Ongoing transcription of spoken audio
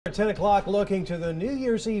At 10 o'clock, looking to the New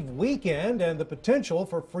Year's Eve weekend and the potential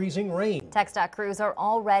for freezing rain. TxDOT crews are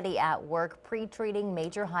already at work pre-treating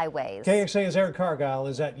major highways. KXAN's Eric Cargile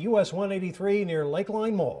is at US 183 near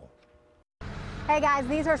Lakeline Mall. Hey guys,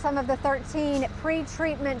 these are some of the 13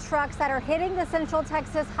 pre-treatment trucks that are hitting the Central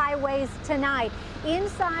Texas highways tonight.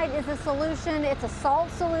 Inside is a solution. It's a salt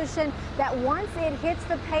solution that once it hits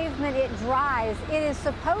the pavement, it dries. It is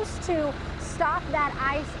supposed to stop that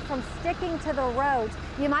ice from sticking to the roads.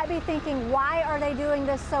 You might be thinking, why are they doing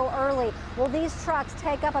this so early? Well, these trucks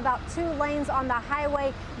take up about 2 lanes on the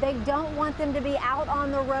highway. They don't want them to be out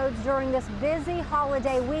on the roads during this busy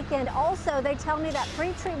holiday weekend. Also, they tell me that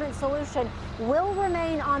pre-treatment solution will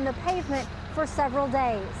remain on the pavement for several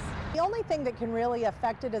days. The only thing that can really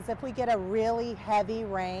affect it is if we get a really heavy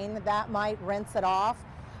rain, that might rinse it off.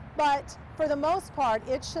 But for the most part,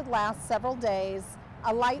 it should last several days.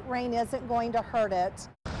 A light rain isn't going to hurt it.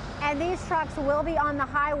 And these trucks will be on the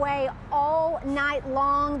highway all night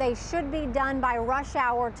long. They should be done by rush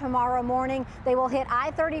hour tomorrow morning. They will hit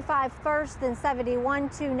I-35 first, then 71,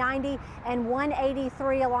 290, and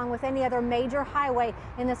 183, along with any other major highway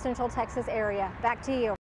in the Central Texas area. Back to you.